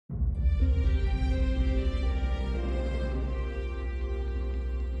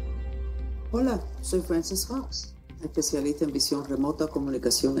Hola, soy Frances Fox, especialista en visión remota,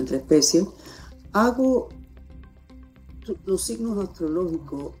 comunicación entre especies. Hago los signos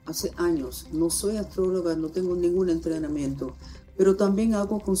astrológicos hace años. No soy astróloga, no tengo ningún entrenamiento, pero también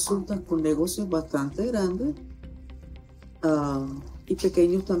hago consultas con negocios bastante grandes y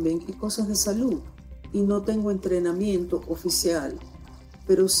pequeños también, y cosas de salud. Y no tengo entrenamiento oficial,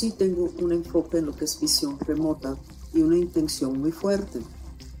 pero sí tengo un enfoque en lo que es visión remota y una intención muy fuerte.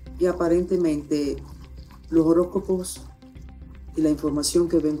 Y aparentemente los horóscopos y la información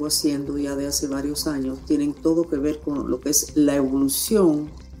que vengo haciendo ya de hace varios años tienen todo que ver con lo que es la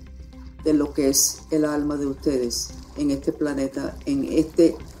evolución de lo que es el alma de ustedes en este planeta, en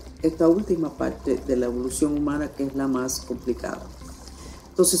esta última parte de la evolución humana, que es la más complicada.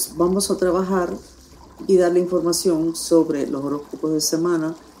 Entonces vamos a trabajar y darle información sobre los horóscopos de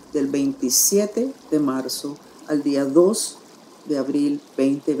semana del 27 de marzo al día 2 de abril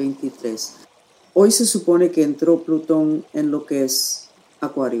 2023. Hoy se supone que entró Plutón en lo que es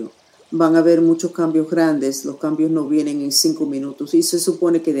Acuario. Van a haber muchos cambios grandes. Los cambios no vienen en 5 minutos y se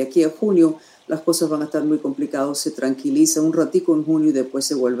supone que de aquí a junio las cosas van a estar muy complicadas. Se tranquiliza un ratico en junio y después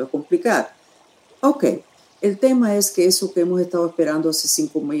se vuelve a complicar. Ok, el tema es que eso que hemos estado esperando hace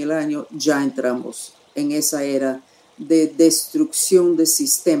 5.000 años, ya entramos en esa era de destrucción de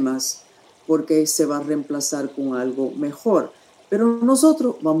sistemas, porque se va a reemplazar con algo mejor. Pero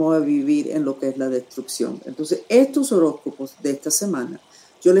nosotros vamos a vivir en lo que es la destrucción. Entonces, estos horóscopos de esta semana,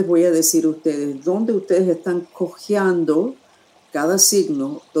 yo les voy a decir a ustedes dónde ustedes están cojeando cada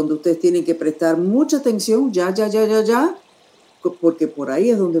signo, donde ustedes tienen que prestar mucha atención, ya, porque por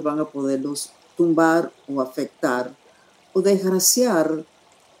ahí es donde van a poderlos tumbar o afectar o desgraciar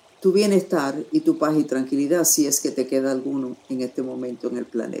tu bienestar y tu paz y tranquilidad, si es que te queda alguno en este momento en el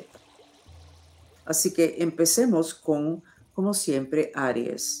planeta. Así que empecemos con, como siempre,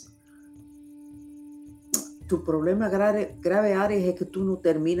 Aries. Tu problema grave, Aries, es que tú no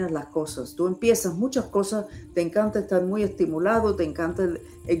terminas las cosas. Tú empiezas muchas cosas, te encanta estar muy estimulado, te encanta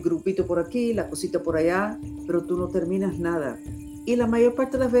el grupito por aquí, la cosita por allá, pero tú no terminas nada. Y la mayor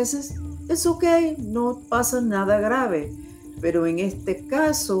parte de las veces es ok, no pasa nada grave. Pero en este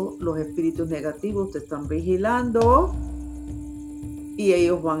caso, los espíritus negativos te están vigilando y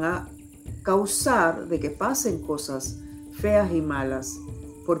ellos van a causar de que pasen cosas feas y malas,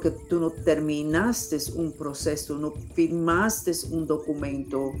 porque tú no terminaste un proceso, no firmaste un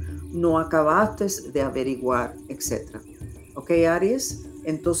documento, no acabaste de averiguar, etc. ¿Ok, Aries?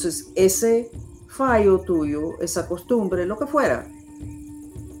 Entonces, ese fallo tuyo, esa costumbre, lo que fuera,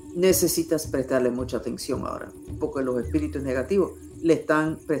 necesitas prestarle mucha atención ahora, porque los espíritus negativos le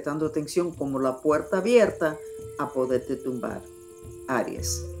están prestando atención como la puerta abierta a poderte tumbar,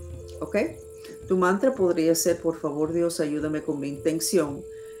 Aries. ¿Ok? Tu mantra podría ser: por favor, Dios, ayúdame con mi intención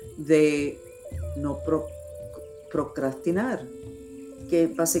de no procrastinar, que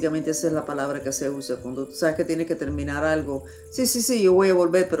básicamente esa es la palabra que se usa cuando tú sabes que tienes que terminar algo. Sí, yo voy a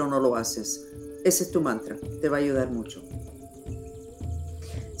volver, pero no lo haces. Ese es tu mantra, te va a ayudar mucho.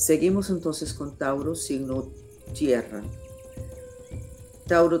 Seguimos entonces con Tauro, signo tierra.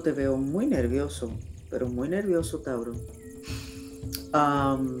 Tauro, te veo muy nervioso, pero muy nervioso, Tauro.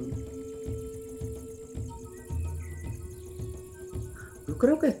 Yo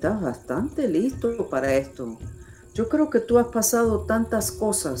creo que estás bastante listo para esto. Yo creo que tú has pasado tantas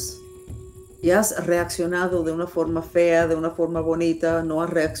cosas y has reaccionado de una forma fea, de una forma bonita, no has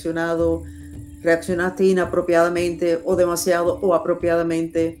reaccionaste inapropiadamente o demasiado o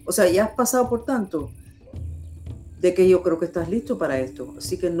apropiadamente. O sea, ya has pasado por tanto de que yo creo que estás listo para esto.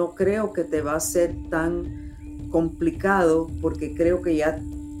 Así que no creo que te va a ser tan complicado, porque creo que ya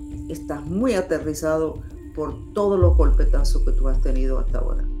estás muy aterrizado por todos los golpetazos que tú has tenido hasta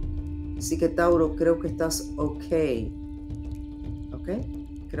ahora. Así que, Tauro, creo que estás ok. ¿Ok?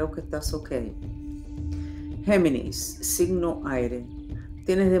 Creo que estás ok. Géminis, signo aire.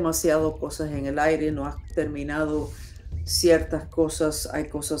 Tienes demasiadas cosas en el aire, no has terminado ciertas cosas, hay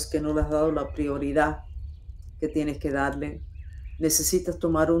cosas que no le has dado la prioridad que tienes que darle. Necesitas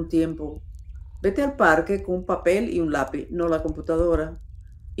tomar un tiempo. Vete al parque con un papel y un lápiz, no la computadora,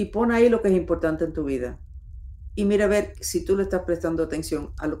 y pon ahí lo que es importante en tu vida. Y mira a ver si tú le estás prestando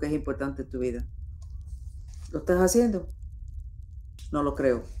atención a lo que es importante en tu vida. ¿Lo estás haciendo? No lo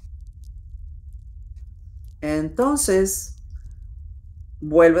creo. Entonces,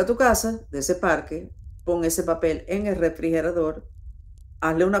 vuelve a tu casa de ese parque, pon ese papel en el refrigerador,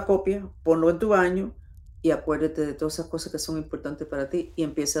 hazle una copia, ponlo en tu baño y acuérdate de todas esas cosas que son importantes para ti y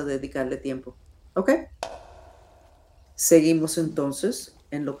empieza a dedicarle tiempo. ¿Ok? Seguimos entonces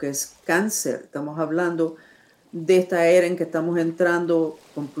en lo que es Cáncer. Estamos hablando de esta era en que estamos entrando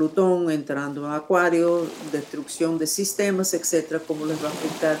con Plutón, entrando en Acuario, destrucción de sistemas, etcétera, cómo les va a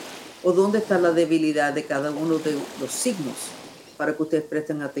afectar o dónde está la debilidad de cada uno de los signos, para que ustedes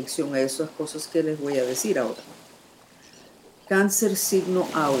presten atención a esas cosas que les voy a decir ahora. Cáncer, signo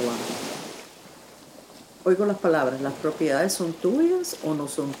agua. Oigo las palabras, ¿las propiedades son tuyas o no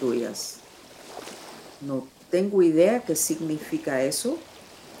son tuyas? No tengo idea qué significa eso.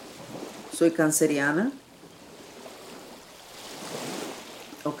 Soy canceriana.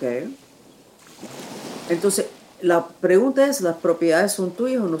 Ok. Entonces, la pregunta es, ¿las propiedades son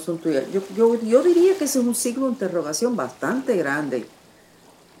tuyas o no son tuyas? Yo diría que ese es un signo de interrogación bastante grande.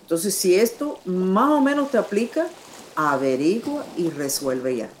 Entonces, si esto más o menos te aplica, averigua y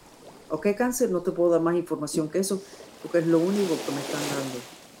resuelve ya. Ok, Cáncer, no te puedo dar más información que eso, porque es lo único que me están dando.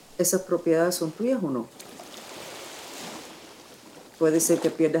 ¿Esas propiedades son tuyas o no? Puede ser que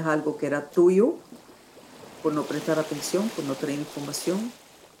pierdas algo que era tuyo por no prestar atención, por no tener información,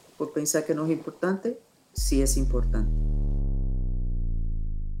 por pensar que no es importante. Sí es importante.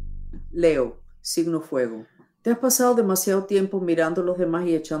 Leo, signo fuego. Te has pasado demasiado tiempo mirando a los demás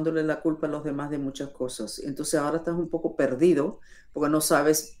y echándole la culpa a los demás de muchas cosas. Entonces ahora estás un poco perdido porque no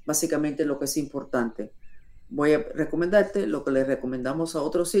sabes básicamente lo que es importante. Voy a recomendarte lo que le recomendamos a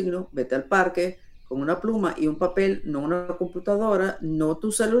otros signos. Vete al parque con una pluma y un papel, no una computadora, no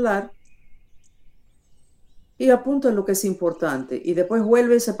tu celular, y apunta lo que es importante. Y después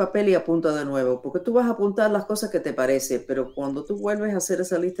vuelve ese papel y apunta de nuevo, porque tú vas a apuntar las cosas que te parece, pero cuando tú vuelves a hacer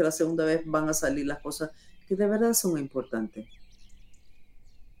esa lista la segunda vez van a salir las cosas que de verdad son importantes.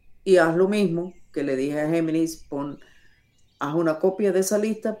 Y haz lo mismo que le dije a Géminis, haz una copia de esa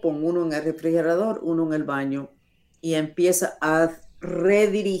lista, pon uno en el refrigerador, uno en el baño y empieza a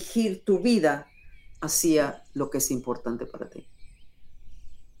redirigir tu vida hacia lo que es importante para ti.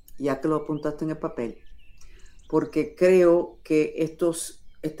 Ya que lo apuntaste en el papel. Porque creo que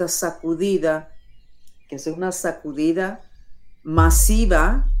esta sacudida, que es una sacudida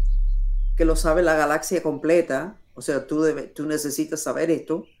masiva, que lo sabe la galaxia completa, o sea, tú necesitas saber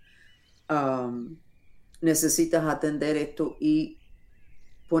esto, necesitas atender esto y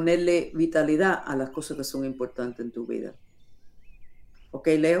ponerle vitalidad a las cosas que son importantes en tu vida. ¿Ok,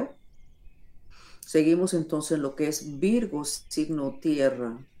 Leo? Seguimos entonces en lo que es Virgo, signo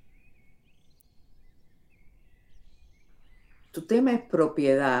tierra. Tu tema es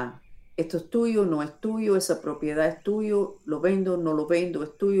propiedad. Esto es tuyo, no es tuyo, esa propiedad es tuyo, lo vendo, no lo vendo,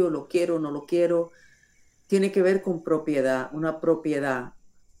 es tuyo, lo quiero, no lo quiero. Tiene que ver con propiedad, una propiedad,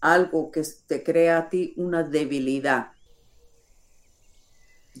 algo que te crea a ti una debilidad.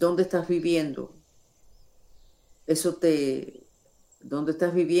 ¿Dónde estás viviendo? ¿Dónde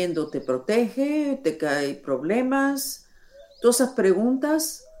estás viviendo te protege? ¿Te caen problemas? Todas esas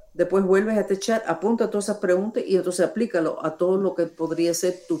preguntas, después vuelves a techar, apunta todas esas preguntas y entonces aplícalo a todo lo que podría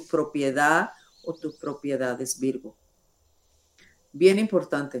ser tu propiedad o tus propiedades, Virgo. Bien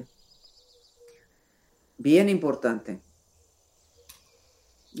importante. Bien importante.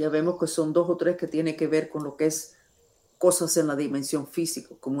 Ya vemos que son 2 o 3 que tienen que ver con lo que es cosas en la dimensión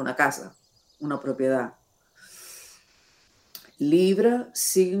física, como una casa, una propiedad. Libra,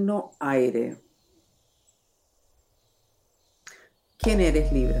 signo aire. ¿Quién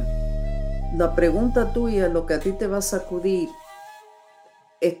eres, Libra? La pregunta tuya, lo que a ti te va a sacudir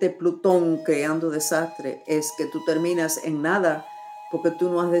este Plutón creando desastre, es que tú terminas en nada porque tú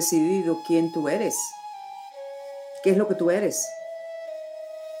no has decidido quién tú eres. ¿Qué es lo que tú eres?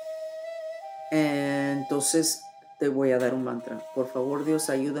 Entonces te voy a dar un mantra. Por favor,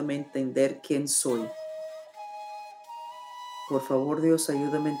 Dios, ayúdame a entender quién soy. Por favor, Dios,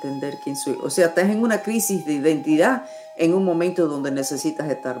 ayúdame a entender quién soy. O sea, estás en una crisis de identidad en un momento donde necesitas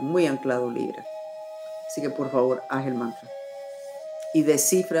estar muy anclado, Libra. Así que por favor, haz el mantra y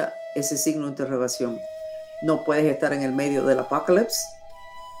descifra ese signo de interrogación. No puedes estar en el medio del apocalipsis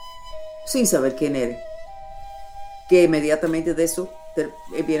sin saber quién eres. Que inmediatamente de eso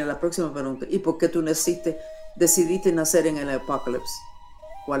viene la próxima pregunta. ¿Y por qué tú decidiste nacer en el apocalipsis?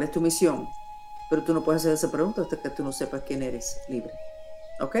 ¿Cuál es tu misión? Pero tú no puedes hacer esa pregunta hasta que tú no sepas quién eres, Libre.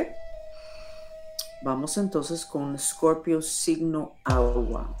 ¿Ok? Vamos entonces con Escorpio, signo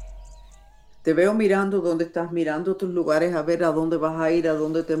agua. Te veo mirando dónde estás, mirando tus lugares, a ver a dónde vas a ir, a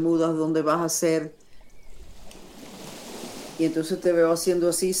dónde te mudas, dónde vas a hacer. Y entonces te veo haciendo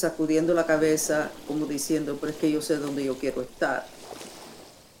así, sacudiendo la cabeza, como diciendo, pero es que yo sé dónde yo quiero estar.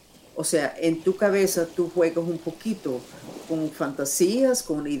 O sea, en tu cabeza tú juegas un poquito con fantasías,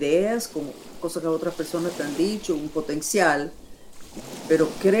 con ideas, con cosas que otras personas te han dicho, un potencial, pero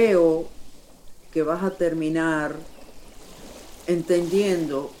creo que vas a terminar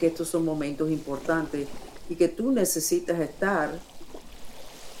entendiendo que estos son momentos importantes y que tú necesitas estar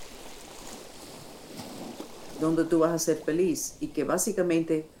donde tú vas a ser feliz y que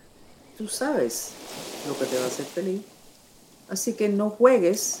básicamente tú sabes lo que te va a hacer feliz. Así que no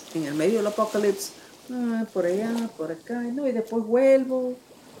juegues en el medio del apocalipsis, por allá, por acá, no, y después vuelvo.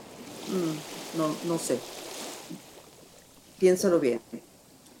 No sé. Piénsalo bien,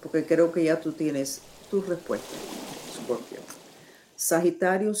 porque creo que ya tú tienes tu respuesta, Scorpio.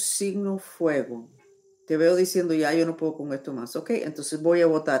 Sagitario, signo fuego. Te veo diciendo, ya yo no puedo con esto más. Ok, entonces voy a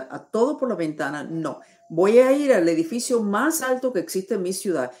botar a todo por la ventana. No, voy a ir al edificio más alto que existe en mi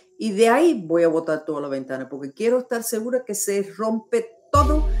ciudad y de ahí voy a botar toda la ventana porque quiero estar segura que se rompe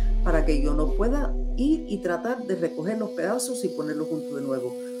todo para que yo no pueda ir y tratar de recoger los pedazos y ponerlos juntos de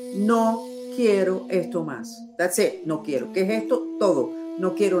nuevo. No quiero esto más. That's it, no quiero. ¿Qué es esto? Todo.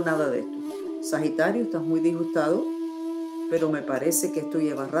 No quiero nada de esto. Sagitario, estás muy disgustado, pero me parece que esto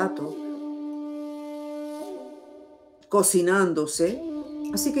lleva rato cocinándose.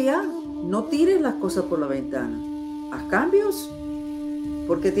 Así que ya, no tires las cosas por la ventana. Haz cambios,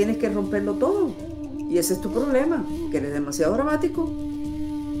 porque tienes que romperlo todo. Y ese es tu problema, que eres demasiado dramático.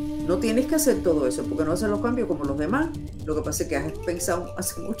 No tienes que hacer todo eso, porque no haces los cambios como los demás. Lo que pasa es que has pensado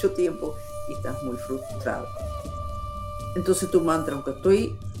hace mucho tiempo y estás muy frustrado. Entonces tu mantra,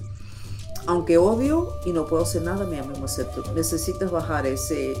 aunque odio y no puedo hacer nada, me acepto. Necesitas bajar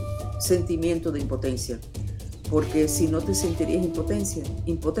ese sentimiento de impotencia. Porque si no te sentirías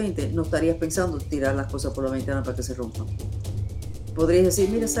impotente, no estarías pensando tirar las cosas por la ventana para que se rompan. Podrías decir,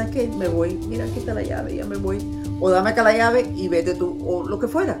 mira, ¿sabes qué? Me voy, mira, aquí está la llave, ya me voy. O dame acá la llave y vete tú, o lo que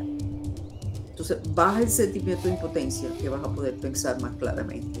fuera. Entonces, baja el sentimiento de impotencia que vas a poder pensar más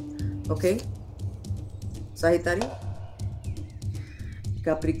claramente. ¿Ok? Sagitario.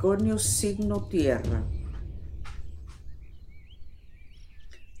 Capricornio, signo tierra.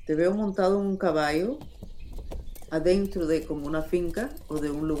 Te veo montado en un caballo adentro de como una finca o de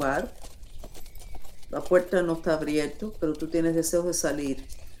un lugar. La puerta no está abierta, pero tú tienes deseos de salir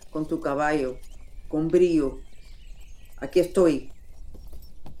con tu caballo, con brío. Aquí estoy.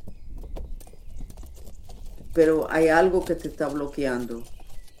 Pero hay algo que te está bloqueando.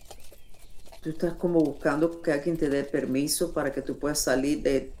 Tú estás como buscando que alguien te dé permiso para que tú puedas salir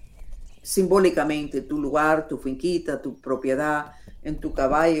de simbólicamente tu lugar, tu finquita, tu propiedad, en tu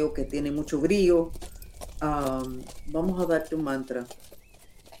caballo que tiene mucho brío. Vamos a darte un mantra.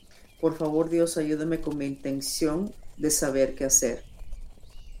 Por favor, Dios, ayúdame con mi intención de saber qué hacer.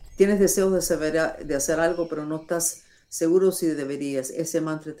 Tienes deseos de hacer algo, pero no estás seguro si deberías. Ese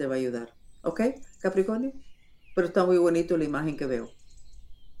mantra te va a ayudar. ¿Ok, Capricornio? Pero está muy bonito la imagen que veo.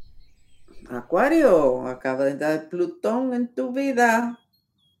 Acuario, acaba de entrar Plutón en tu vida.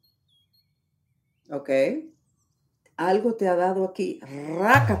 ¿Ok? Algo te ha dado aquí.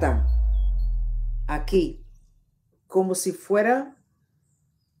 Rácata. Aquí. Como si fuera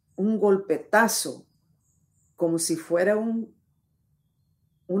un golpetazo. Como si fuera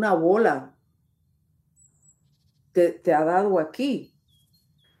una bola. Te ha dado aquí.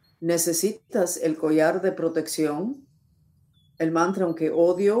 Necesitas el collar de protección. El mantra, aunque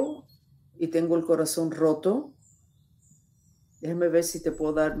odio y tengo el corazón roto. Déjame ver si te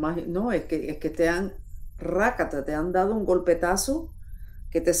puedo dar más. No, es que te han rácata, te han dado un golpetazo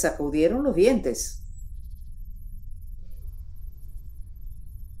que te sacudieron los dientes.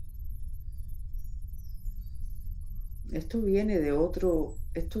 Esto viene de otro,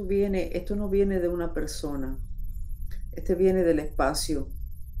 esto no viene de una persona. Este viene del espacio.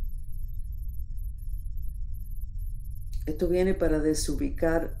 Esto viene para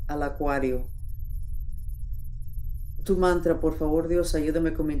desubicar al Acuario. Tu mantra, por favor, Dios,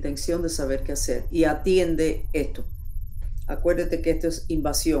 ayúdame con mi intención de saber qué hacer. Y atiende esto. Acuérdate que esto es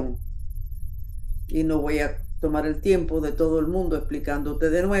invasión. Y no voy a tomar el tiempo de todo el mundo explicándote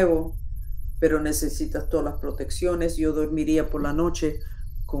de nuevo, pero necesitas todas las protecciones. Yo dormiría por la noche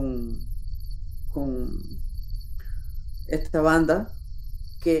con esta banda,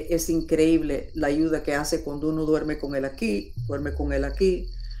 que es increíble la ayuda que hace cuando uno duerme con él aquí.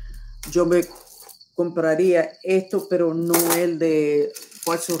 Yo me compraría esto, pero no el de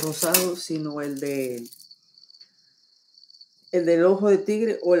cuarzo rosado, sino el del ojo de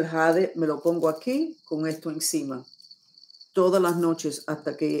tigre o el jade. Me lo pongo aquí con esto encima todas las noches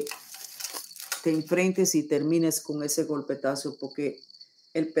hasta que te enfrentes y termines con ese golpetazo, porque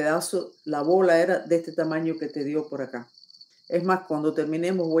el pedazo, la bola era de este tamaño que te dio por acá. Es más, cuando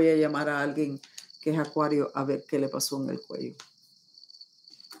terminemos voy a llamar a alguien que es Acuario a ver qué le pasó en el cuello.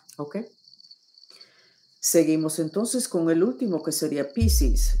 ¿Ok? Seguimos entonces con el último, que sería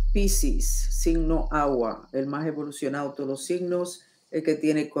Piscis. Piscis, signo agua, el más evolucionado de todos los signos, el que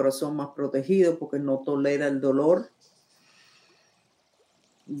tiene el corazón más protegido porque no tolera el dolor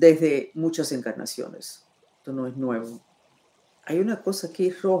desde muchas encarnaciones. Esto no es nuevo. Hay una cosa aquí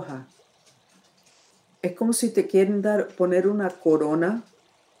roja. Es como si te quieren poner una corona.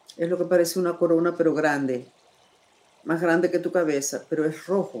 Es lo que parece una corona, pero grande. Más grande que tu cabeza, pero es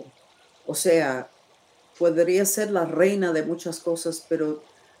rojo. O sea, podría ser la reina de muchas cosas, pero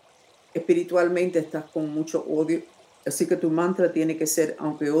espiritualmente estás con mucho odio. Así que tu mantra tiene que ser: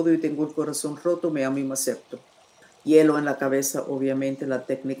 aunque odio y tengo el corazón roto, me amo y me acepto. Hielo en la cabeza, obviamente, la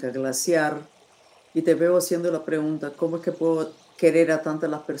técnica glaciar. Y te veo haciendo la pregunta: ¿cómo es que puedo querer a tantas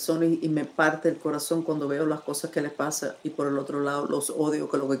las personas y me parte el corazón cuando veo las cosas que les pasa, y por el otro lado los odio,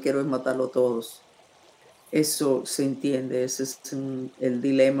 que lo que quiero es matarlos todos? Eso se entiende, ese es el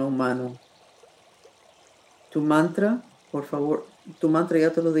dilema humano. Tu mantra, por favor, tu mantra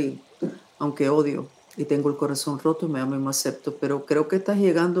ya te lo di. Aunque odio y tengo el corazón roto, me amo y me acepto. Pero creo que estás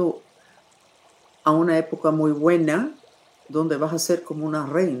llegando a una época muy buena donde vas a ser como una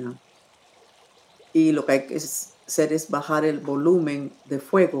reina. Y lo que hay que hacer es bajar el volumen de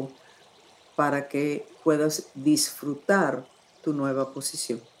fuego para que puedas disfrutar tu nueva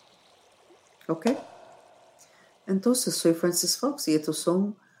posición. ¿Ok? Entonces, soy Francis Fox y estos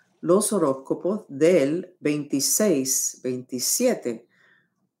son los horóscopos del 27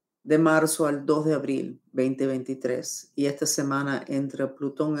 de marzo al 2 de abril 2023. Y esta semana entra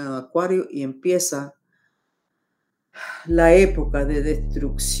Plutón en Acuario y empieza la época de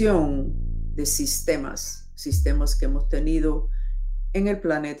destrucción de sistemas que hemos tenido en el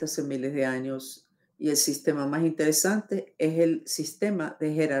planeta hace miles de años. Y el sistema más interesante es el sistema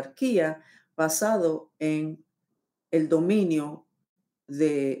de jerarquía basado en el dominio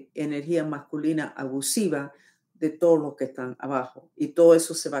de energía masculina abusiva de todos los que están abajo. Y todo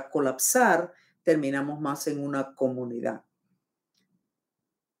eso se va a colapsar, terminamos más en una comunidad.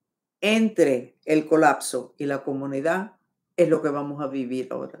 Entre el colapso y la comunidad es lo que vamos a vivir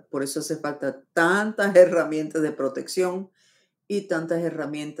ahora. Por eso hace falta tantas herramientas de protección y tantas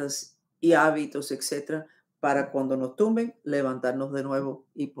herramientas y hábitos, etcétera, para cuando nos tumben, levantarnos de nuevo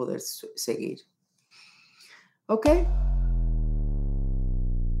y poder seguir. ¿Ok?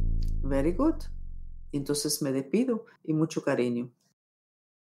 Very good. Entonces me despido y mucho cariño.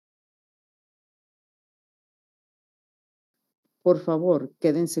 Por favor,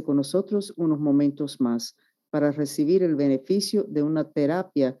 quédense con nosotros unos momentos más para recibir el beneficio de una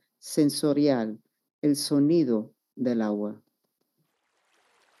terapia sensorial, el sonido del agua.